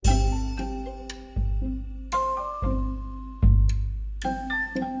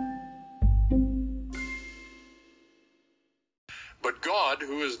God,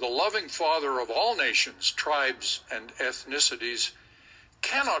 who is the loving Father of all nations, tribes, and ethnicities,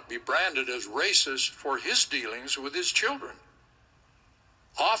 cannot be branded as racist for his dealings with his children.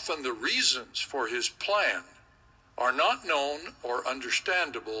 Often the reasons for his plan are not known or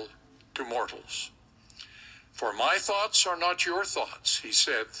understandable to mortals. For my thoughts are not your thoughts, he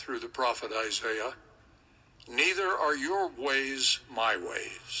said through the prophet Isaiah. Neither are your ways my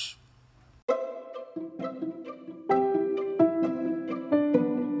ways.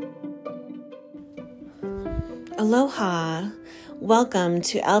 Aloha. Welcome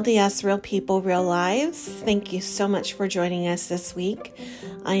to LDS Real People, Real Lives. Thank you so much for joining us this week.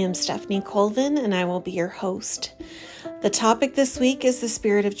 I am Stephanie Colvin, and I will be your host. The topic this week is the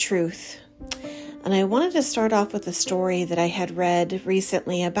Spirit of Truth. And I wanted to start off with a story that I had read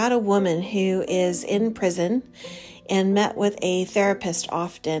recently about a woman who is in prison and met with a therapist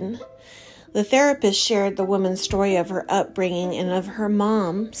often. The therapist shared the woman's story of her upbringing and of her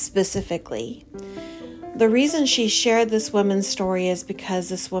mom specifically. The reason she shared this woman's story is because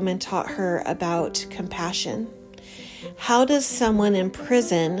this woman taught her about compassion. How does someone in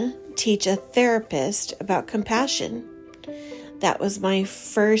prison teach a therapist about compassion? That was my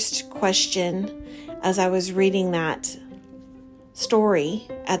first question as I was reading that story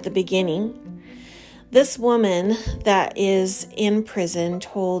at the beginning. This woman that is in prison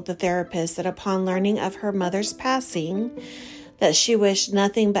told the therapist that upon learning of her mother's passing, that she wished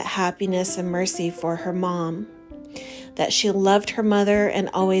nothing but happiness and mercy for her mom, that she loved her mother and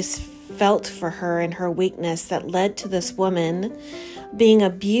always felt for her in her weakness that led to this woman being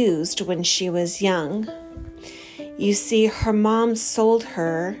abused when she was young. You see, her mom sold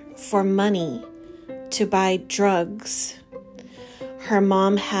her for money to buy drugs. Her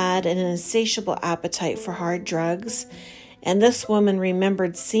mom had an insatiable appetite for hard drugs, and this woman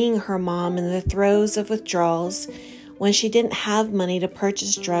remembered seeing her mom in the throes of withdrawals when she didn't have money to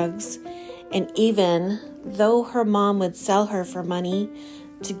purchase drugs, and even though her mom would sell her for money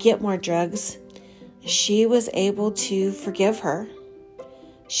to get more drugs, she was able to forgive her.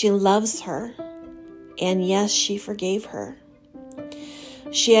 She loves her, and yes, she forgave her.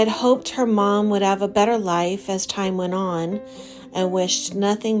 She had hoped her mom would have a better life as time went on and wished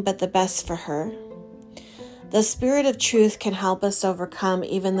nothing but the best for her. The Spirit of Truth can help us overcome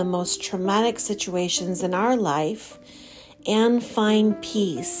even the most traumatic situations in our life and find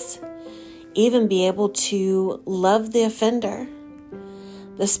peace, even be able to love the offender.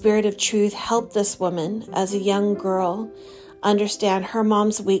 The Spirit of Truth helped this woman as a young girl understand her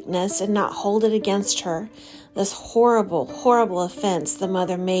mom's weakness and not hold it against her, this horrible, horrible offense the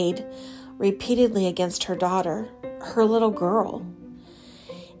mother made repeatedly against her daughter, her little girl.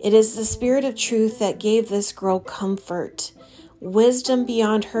 It is the Spirit of Truth that gave this girl comfort, wisdom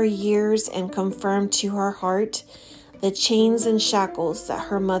beyond her years, and confirmed to her heart the chains and shackles that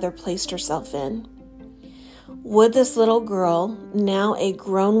her mother placed herself in. Would this little girl, now a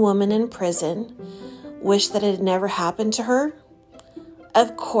grown woman in prison, wish that it had never happened to her?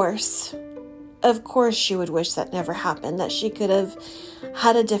 Of course. Of course she would wish that never happened, that she could have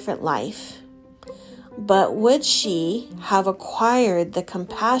had a different life. But would she have acquired the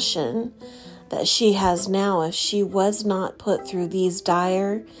compassion that she has now if she was not put through these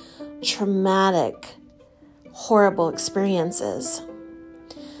dire, traumatic, horrible experiences?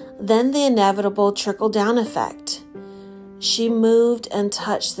 Then the inevitable trickle-down effect. She moved and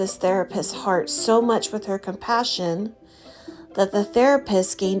touched this therapist's heart so much with her compassion that the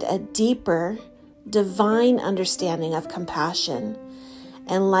therapist gained a deeper, divine understanding of compassion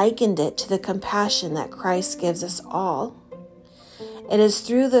and likened it to the compassion that Christ gives us all. It is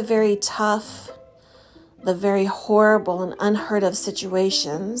through the very tough, the very horrible and unheard of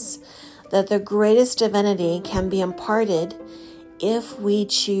situations that the greatest divinity can be imparted if we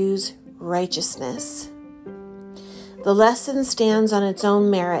choose righteousness. The lesson stands on its own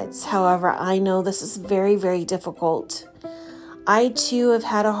merits. However, I know this is very, very difficult. I too have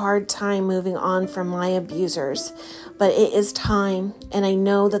had a hard time moving on from my abusers, but it is time, and I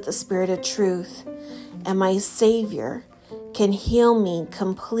know that the Spirit of Truth and my Savior can heal me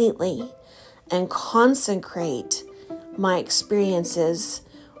completely and consecrate my experiences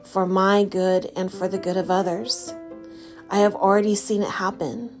for my good and for the good of others. I have already seen it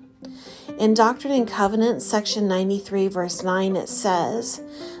happen. In Doctrine and Covenants, section 93, verse 9, it says,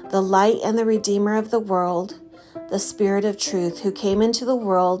 "The light and the Redeemer of the world, the Spirit of Truth, who came into the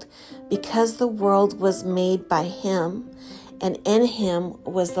world because the world was made by him, and in him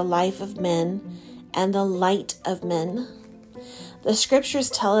was the life of men and the light of men." The scriptures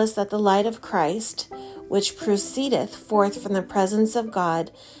tell us that the light of Christ, which proceedeth forth from the presence of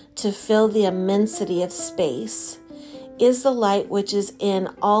God to fill the immensity of space, is the light which is in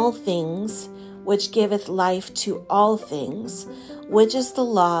all things, which giveth life to all things, which is the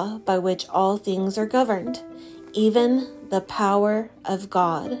law by which all things are governed, even the power of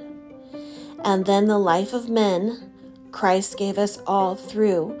God. And then the life of men, Christ gave us all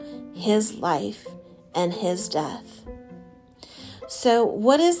through his life and his death. So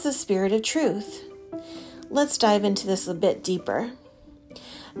what is the Spirit of truth? Let's dive into this a bit deeper.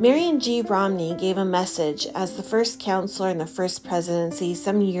 Marion G. Romney gave a message as the first counselor in the first presidency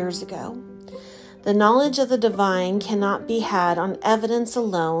some years ago. The knowledge of the divine cannot be had on evidence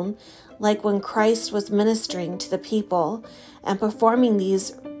alone, like when Christ was ministering to the people and performing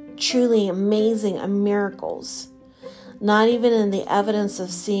these truly amazing miracles, not even in the evidence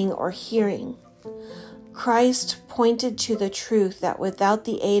of seeing or hearing. Christ pointed to the truth that without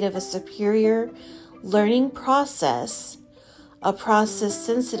the aid of a superior learning process, a process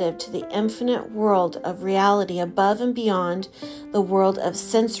sensitive to the infinite world of reality above and beyond the world of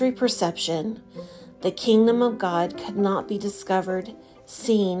sensory perception, the kingdom of God could not be discovered,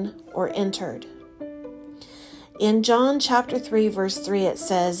 seen, or entered. In John chapter 3, verse 3, it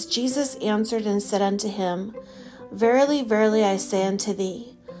says, Jesus answered and said unto him, Verily, verily, I say unto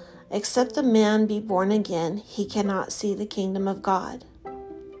thee, except a man be born again, he cannot see the kingdom of God.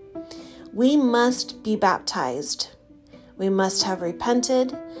 We must be baptized. We must have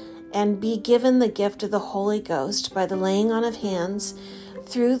repented and be given the gift of the Holy Ghost by the laying on of hands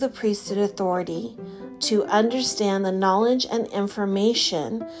through the priesthood authority to understand the knowledge and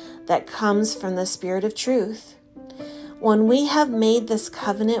information that comes from the Spirit of truth. When we have made this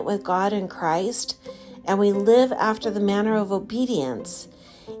covenant with God in Christ and we live after the manner of obedience,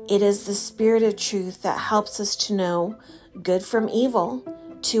 it is the Spirit of truth that helps us to know good from evil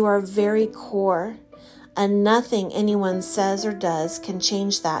to our very core. And nothing anyone says or does can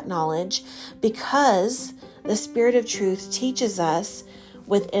change that knowledge, because the Spirit of truth teaches us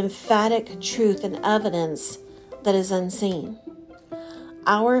with emphatic truth and evidence that is unseen.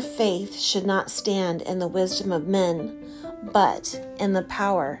 Our faith should not stand in the wisdom of men, but in the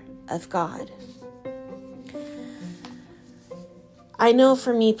power of God. I know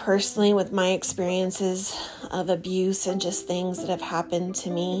for me personally, with my experiences of abuse and just things that have happened to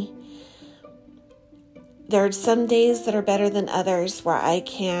me, there are some days that are better than others where I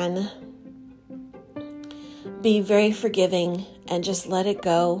can be very forgiving and just let it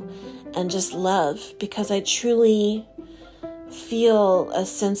go and just love, because I truly feel a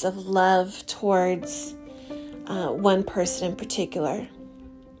sense of love towards one person in particular.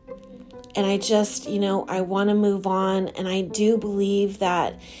 And I just, I want to move on, and I do believe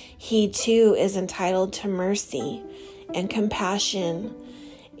that he too is entitled to mercy and compassion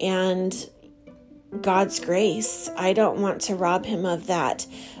and God's grace. I don't want to rob him of that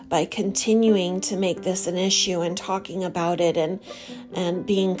by continuing to make this an issue and talking about it and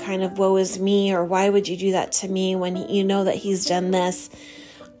being kind of woe is me, or why would you do that to me when you know that he's done this.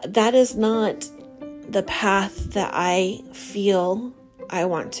 That is not the path that I feel I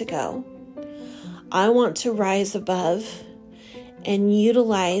want to go. I want to rise above and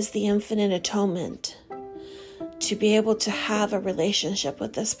utilize the infinite atonement to be able to have a relationship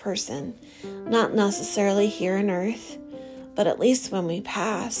with this person, not necessarily here on earth, but at least when we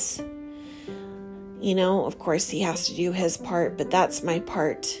pass. Of course he has to do his part, but that's my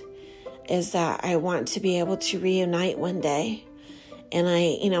part, is that I want to be able to reunite one day. And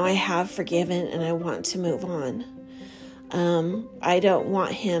I have forgiven and I want to move on. I don't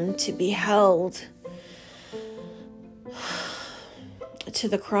want him to be held to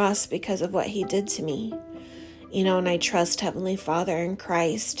the cross because of what he did to me. And I trust Heavenly Father in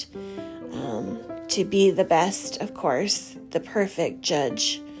Christ to be the best, of course, the perfect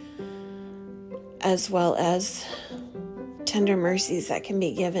judge, as well as tender mercies that can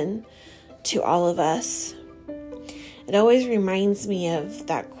be given to all of us. It always reminds me of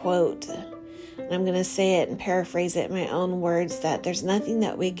that quote, and I'm going to say it and paraphrase it in my own words, that there's nothing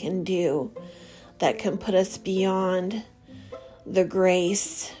that we can do that can put us beyond the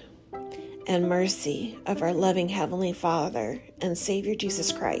grace and mercy of our loving Heavenly Father and Savior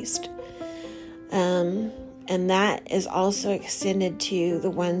Jesus Christ. And that is also extended to the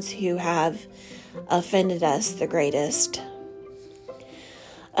ones who have offended us the greatest.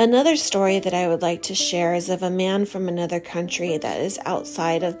 Another story that I would like to share is of a man from another country that is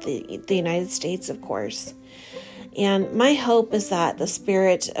outside of the United States, of course. And my hope is that the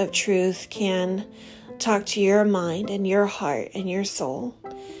Spirit of truth can talk to your mind and your heart and your soul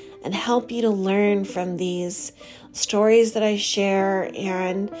and help you to learn from these stories that I share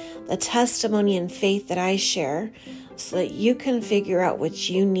and the testimony and faith that I share, so that you can figure out what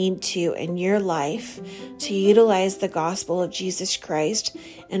you need to in your life to utilize the gospel of Jesus Christ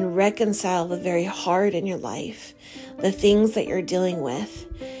and reconcile the very hard in your life, the things that you're dealing with,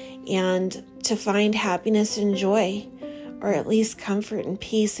 and to find happiness and joy, or at least comfort and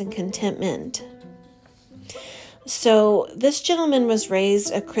peace and contentment. So this gentleman was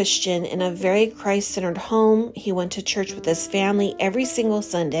raised a Christian in a very Christ-centered home. He went to church with his family every single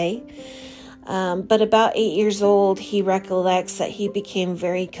Sunday. But about 8 years old, he recollects that he became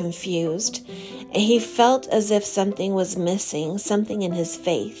very confused, and he felt as if something was missing, something in his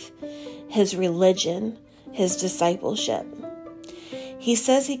faith, his religion, his discipleship. He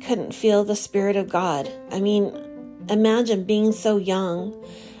says he couldn't feel the Spirit of God. I mean, imagine being so young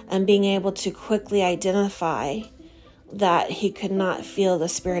and being able to quickly identify that he could not feel the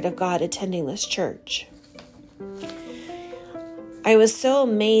Spirit of God attending this church. I was so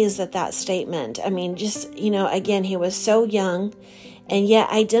amazed at that statement. I mean, just, again, he was so young and yet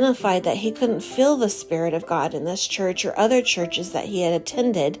identified that he couldn't feel the Spirit of God in this church or other churches that he had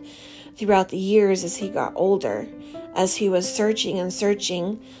attended throughout the years as he got older, as he was searching and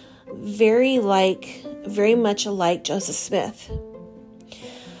searching, very much alike Joseph Smith.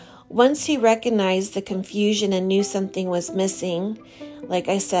 Once he recognized the confusion and knew something was missing, like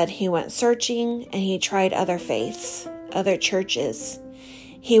I said, he went searching and he tried other faiths, other churches.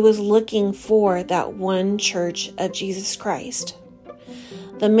 He was looking for that one church of Jesus Christ.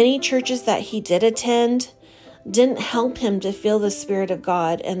 The many churches that he did attend didn't help him to feel the Spirit of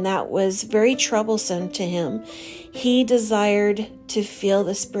God, and that was very troublesome to him. He desired to feel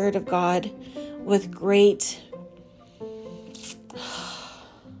the Spirit of God with great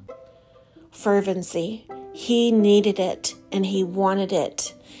fervency. He needed it and he wanted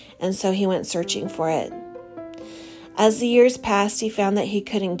it, and so he went searching for it. As the years passed, he found that he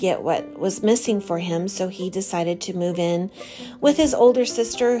couldn't get what was missing for him, so he decided to move in with his older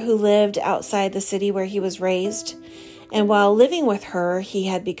sister who lived outside the city where he was raised. And while living with her, he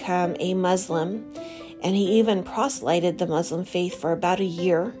had become a Muslim, and he even proselyted the Muslim faith for about a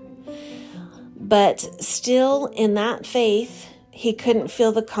year. But still in that faith, he couldn't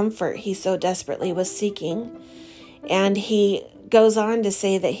feel the comfort he so desperately was seeking. And he goes on to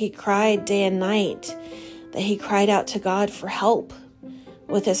say that he cried day and night, that he cried out to God for help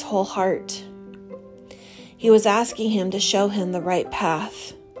with his whole heart. He was asking him to show him the right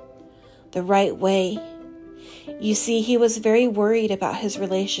path, the right way. You see, he was very worried about his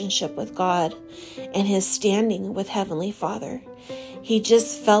relationship with God and his standing with Heavenly Father. He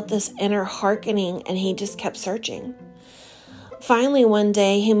just felt this inner hearkening, and he just kept searching. Finally, one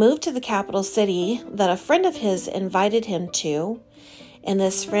day, he moved to the capital city that a friend of his invited him to, and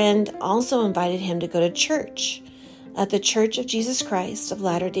this friend also invited him to go to church at the Church of Jesus Christ of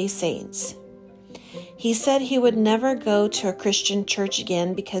Latter-day Saints. He said he would never go to a Christian church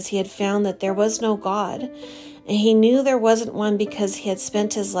again because he had found that there was no God, and he knew there wasn't one because he had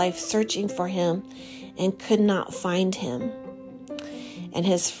spent his life searching for him and could not find him. And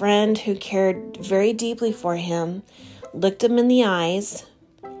his friend, who cared very deeply for him, looked him in the eyes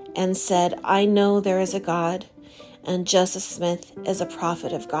and said, "I know there is a God, and Joseph Smith is a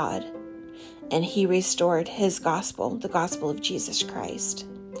prophet of God." And he restored his gospel, the gospel of Jesus Christ.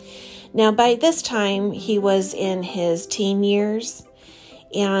 Now, by this time, he was in his teen years,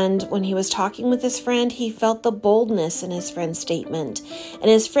 and when he was talking with his friend, he felt the boldness in his friend's statement.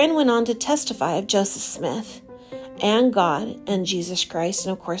 And his friend went on to testify of Joseph Smith and God and Jesus Christ,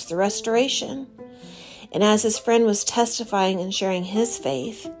 and of course, the restoration. And as his friend was testifying and sharing his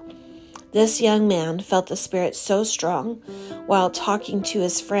faith, this young man felt the Spirit so strong while talking to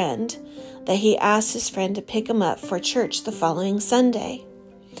his friend that he asked his friend to pick him up for church the following Sunday.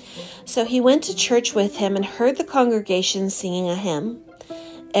 So he went to church with him and heard the congregation singing a hymn.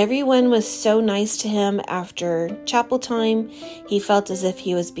 Everyone was so nice to him. After chapel time, he felt as if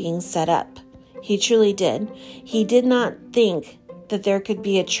he was being set up. He truly did. He did not think that there could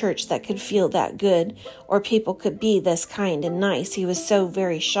be a church that could feel that good, or people could be this kind and nice. He was so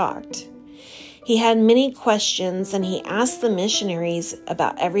very shocked. He had many questions, and he asked the missionaries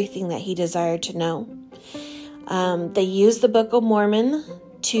about everything that he desired to know. They used the Book of Mormon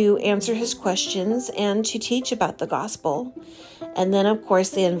to answer his questions and to teach about the gospel. And then, of course,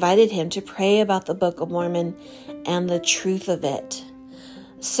 they invited him to pray about the Book of Mormon and the truth of it.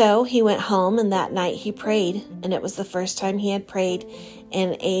 So he went home, and that night he prayed, and it was the first time he had prayed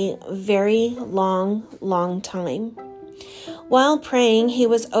in a very long time. While praying, he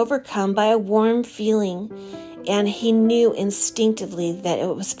was overcome by a warm feeling, and he knew instinctively that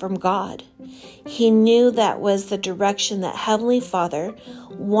it was from God. He knew that was the direction that Heavenly Father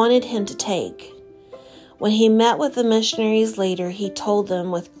wanted him to take. When he met with the missionaries later, he told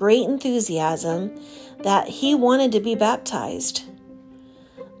them with great enthusiasm that he wanted to be baptized,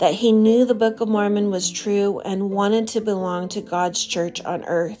 that he knew the Book of Mormon was true and wanted to belong to God's church on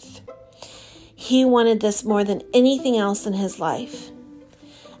earth. He wanted this more than anything else in his life.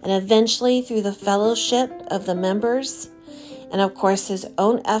 And eventually, through the fellowship of the members, and of course his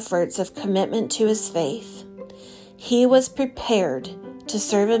own efforts of commitment to his faith, he was prepared to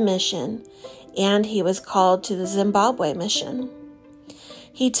serve a mission, and he was called to the Zimbabwe mission.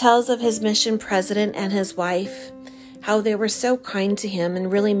 He tells of his mission president and his wife, how they were so kind to him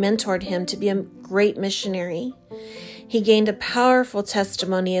and really mentored him to be a great missionary. He gained a powerful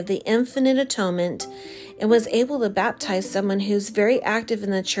testimony of the infinite atonement and was able to baptize someone who's very active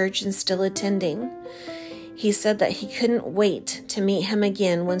in the church and still attending. He said that he couldn't wait to meet him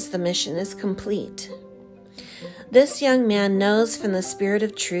again once the mission is complete. This young man knows from the Spirit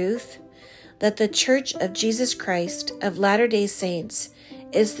of Truth that the Church of Jesus Christ of Latter-day Saints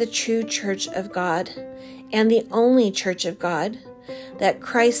is the true church of God and the only church of God, that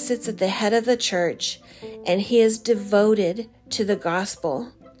Christ sits at the head of the church and he is devoted to the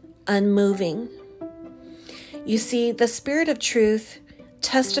gospel, unmoving. You see, the Spirit of Truth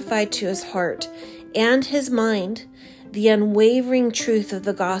testified to his heart and his mind the unwavering truth of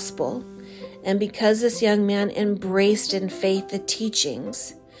the gospel, and because this young man embraced in faith the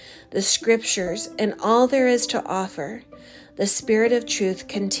teachings, the scriptures, and all there is to offer, the Spirit of Truth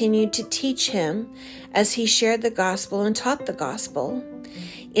continued to teach him as he shared the gospel and taught the gospel.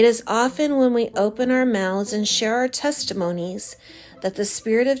 It is often when we open our mouths and share our testimonies that the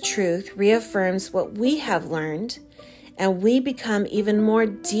Spirit of Truth reaffirms what we have learned, and we become even more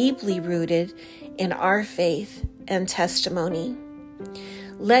deeply rooted in our faith and testimony.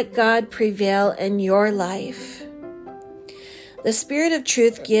 Let God prevail in your life. The Spirit of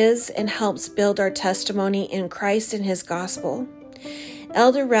Truth gives and helps build our testimony in Christ and His gospel.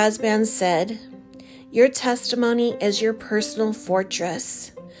 Elder Rasband said, "Your testimony is your personal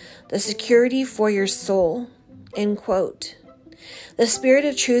fortress, the security for your soul." End quote. The Spirit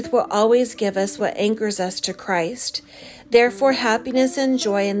of Truth will always give us what anchors us to Christ. Therefore, happiness and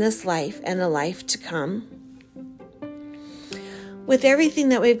joy in this life and the life to come. With everything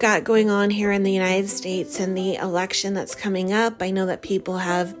that we've got going on here in the United States and the election that's coming up, I know that people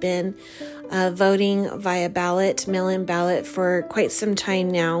have been voting via ballot, mail-in ballot for quite some time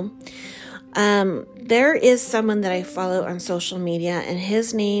now. There is someone that I follow on social media, and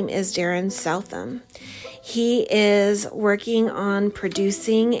his name is Darren Southam. He is working on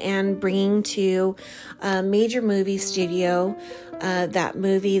producing and bringing to a major movie studio that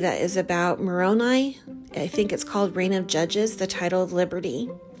movie that is about Moroni. I think it's called Reign of Judges, the title of Liberty.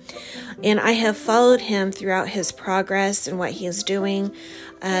 And I have followed him throughout his progress and what he is doing.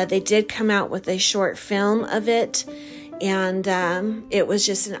 They did come out with a short film of it. And it was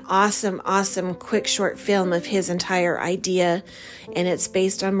just an awesome, quick short film of his entire idea. And it's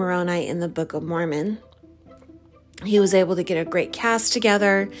based on Moroni in the Book of Mormon. He was able to get a great cast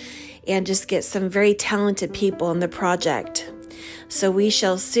together and just get some very talented people in the project. So we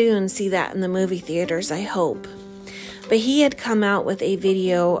shall soon see that in the movie theaters, I hope. But he had come out with a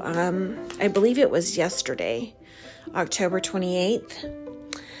video, I believe it was yesterday, October 28th,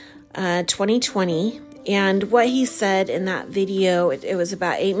 2020. And what he said in that video, it was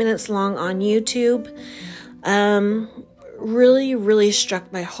about 8 minutes long on YouTube, really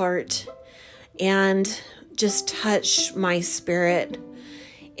struck my heart and just touched my spirit.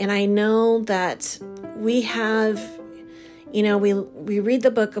 And I know that we have, we read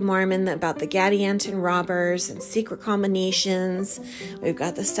the Book of Mormon about the Gadianton robbers and secret combinations. We've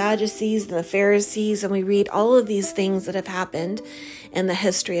got the Sadducees and the Pharisees, and we read all of these things that have happened in the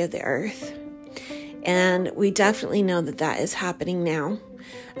history of the earth. And we definitely know that that is happening now.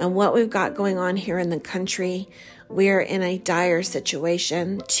 And what we've got going on here in the country, we're in a dire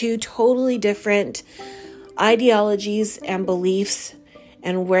situation. Two totally different ideologies and beliefs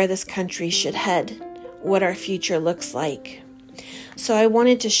and where this country should head, what our future looks like. So I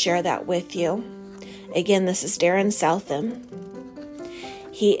wanted to share that with you. Again, this is Darren Southam.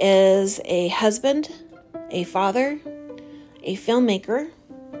 He is a husband, a father, a filmmaker,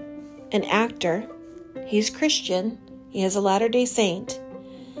 an actor. He's Christian. He is a Latter-day Saint.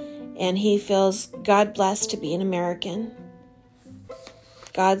 And he feels God blessed to be an American.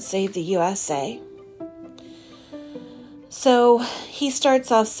 God save the USA. So he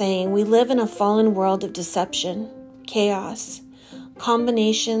starts off saying, "We live in a fallen world of deception, chaos,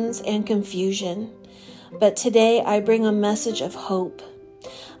 combinations, and confusion. But today I bring a message of hope.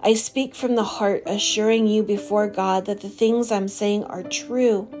 I speak from the heart, assuring you before God that the things I'm saying are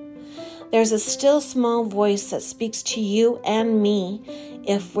true. There's a still small voice that speaks to you and me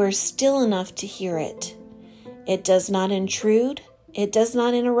if we're still enough to hear it. It does not intrude. It does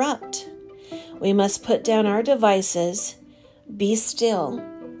not interrupt. We must put down our devices, be still,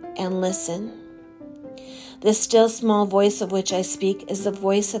 and listen. The still small voice of which I speak is the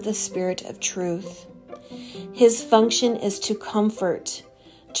voice of the Spirit of truth. His function is to comfort,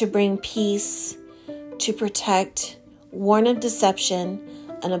 to bring peace, to protect, warn of deception,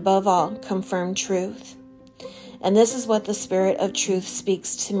 and above all, confirm truth. And this is what the Spirit of truth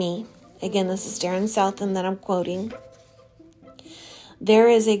speaks to me. Again, this is Darren Southam that I'm quoting. There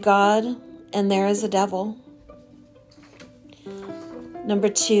is a God and there is a devil. Number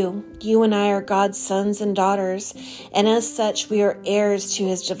 2, you and I are God's sons and daughters, and as such, we are heirs to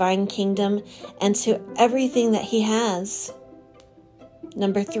his divine kingdom and to everything that he has.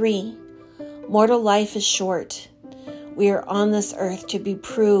 Number 3, mortal life is short. We are on this earth to be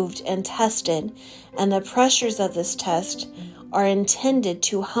proved and tested, and the pressures of this test are intended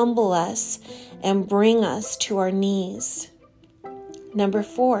to humble us and bring us to our knees. Number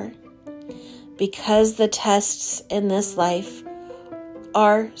 4, because the tests in this life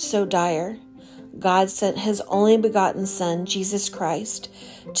are so dire, God sent his only begotten Son, Jesus Christ,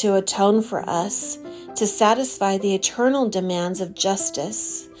 to atone for us, to satisfy the eternal demands of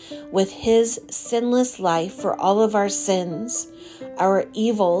justice with his sinless life for all of our sins, our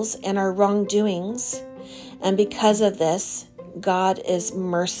evils, and our wrongdoings. And because of this, God is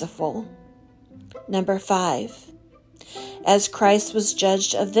merciful. Number 5, as Christ was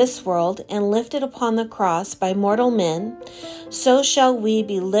judged of this world and lifted upon the cross by mortal men, so shall we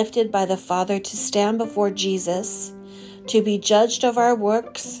be lifted by the Father to stand before Jesus, to be judged of our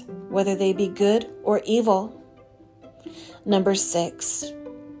works, whether they be good or evil. Number 6,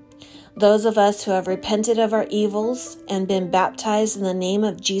 those of us who have repented of our evils and been baptized in the name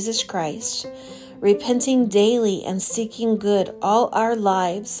of Jesus Christ, repenting daily and seeking good all our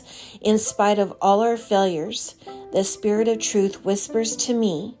lives, in spite of all our failures, the Spirit of truth whispers to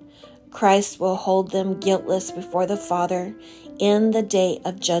me, Christ will hold them guiltless before the Father in the day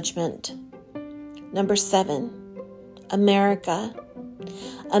of judgment. Number 7, America.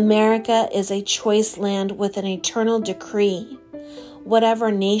 America is a choice land with an eternal decree. Whatever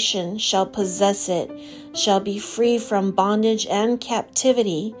nation shall possess it shall be free from bondage and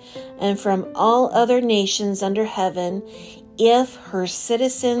captivity and from all other nations under heaven, if her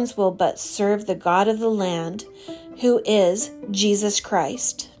citizens will but serve the God of the land, who is Jesus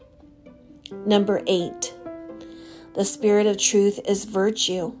Christ. Number 8, the Spirit of truth is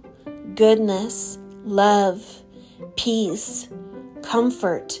virtue, goodness, love, peace,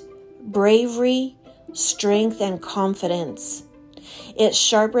 comfort, bravery, strength, and confidence. It's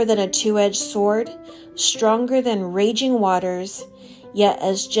sharper than a two-edged sword, stronger than raging waters, yet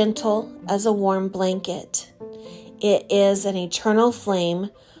as gentle as a warm blanket. It is an eternal flame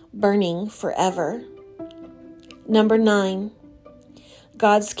burning forever. Number 9,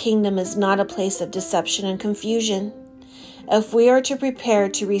 God's kingdom is not a place of deception and confusion. If we are to prepare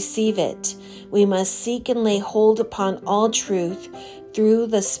to receive it, we must seek and lay hold upon all truth through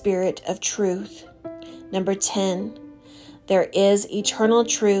the Spirit of truth. Number 10, there is eternal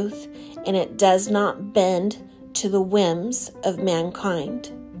truth, and it does not bend to the whims of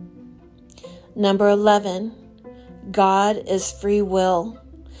mankind. Number 11, God is free will.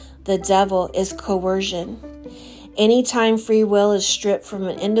 The devil is coercion. Anytime free will is stripped from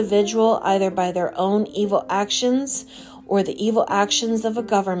an individual, either by their own evil actions or the evil actions of a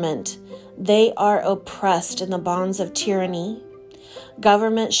government, they are oppressed in the bonds of tyranny.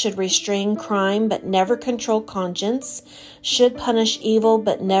 Government should restrain crime but never control conscience, should punish evil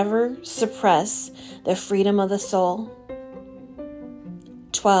but never suppress the freedom of the soul.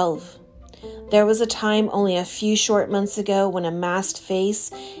 12. There was a time only a few short months ago when a masked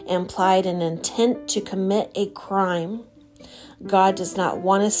face implied an intent to commit a crime. God does not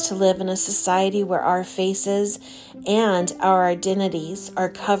want us to live in a society where our faces and our identities are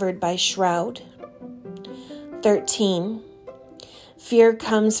covered by shroud. 13. Fear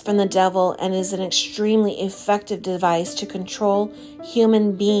comes from the devil and is an extremely effective device to control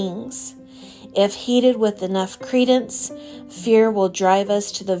human beings. If heeded with enough credence, fear will drive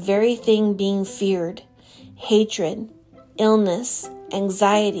us to the very thing being feared: hatred, illness,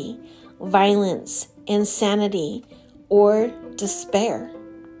 anxiety, violence, insanity, or despair.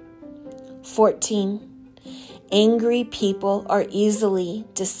 14. Angry people are easily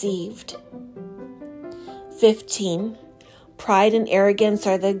deceived. 15. Pride and arrogance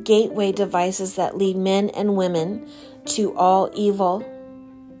are the gateway devices that lead men and women to all evil.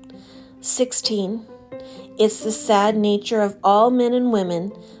 16. It's the sad nature of all men and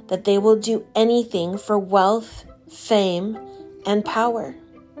women that they will do anything for wealth, fame, and power.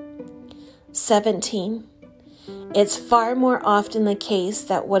 17. It's far more often the case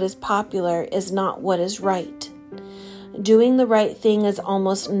that what is popular is not what is right. Doing the right thing is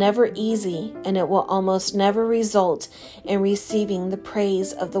almost never easy, and it will almost never result in receiving the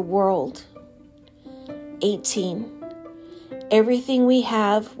praise of the world. 18. Everything we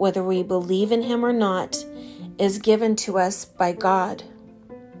have, whether we believe in Him or not, is given to us by God.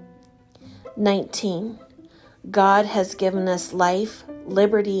 19. God has given us life,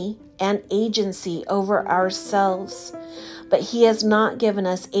 liberty, and agency over ourselves, but He has not given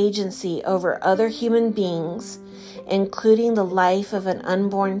us agency over other human beings, including the life of an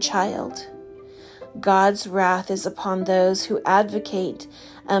unborn child. God's wrath is upon those who advocate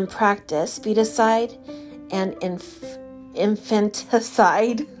and practice feticide and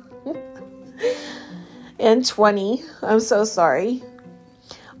infanticide. And 20, I'm so sorry.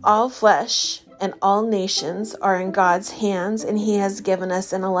 All flesh and all nations are in God's hands, and He has given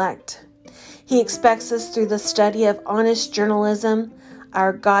us an elect. He expects us through the study of honest journalism,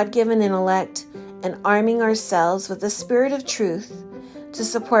 our God-given intellect, and arming ourselves with the spirit of truth to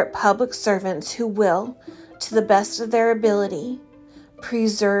support public servants who will, to the best of their ability,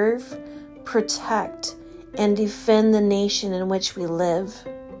 preserve, protect, and defend the nation in which we live.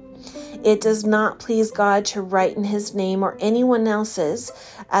 It does not please God to write in His name or anyone else's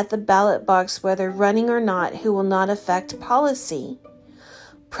at the ballot box, whether running or not, who will not affect policy.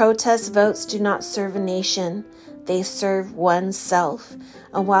 Protest votes do not serve a nation. They serve oneself.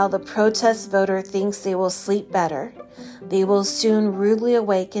 And while the protest voter thinks they will sleep better, they will soon rudely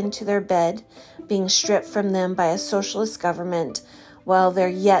awaken to their bed, being stripped from them by a socialist government, while there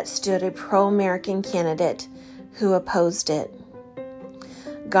yet stood a pro-American candidate who opposed it.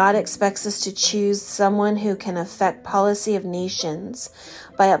 God expects us to choose someone who can affect policy of nations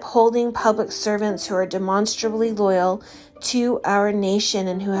by upholding public servants who are demonstrably loyal to our nation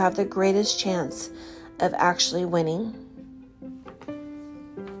and who have the greatest chance of actually winning.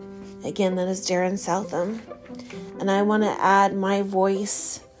 Again, that is Darren Southam. And I want to add my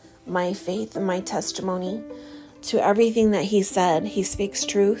voice, my faith, and my testimony to everything that he said. He speaks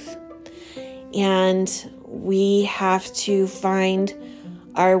truth. And we have to find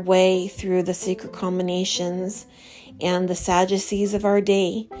our way through the secret combinations and the Sadducees of our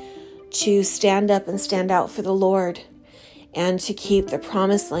day to stand up and stand out for the Lord and to keep the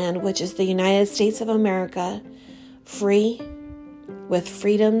promised land, which is the United States of America, free with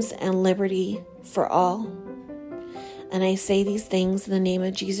freedoms and liberty for all. And I say these things in the name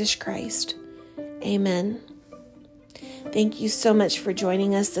of Jesus Christ. Amen. Thank you so much for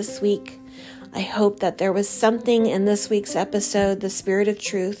joining us this week. I hope that there was something in this week's episode, The Spirit of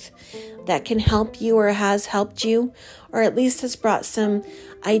Truth, that can help you or has helped you, or at least has brought some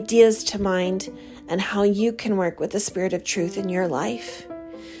ideas to mind and how you can work with the Spirit of Truth in your life.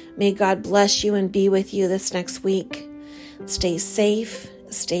 May God bless you and be with you this next week. Stay safe,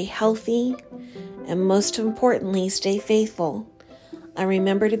 stay healthy, and most importantly, stay faithful. And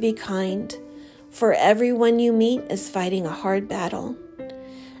remember to be kind, for everyone you meet is fighting a hard battle.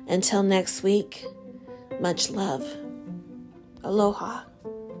 Until next week, much love. Aloha.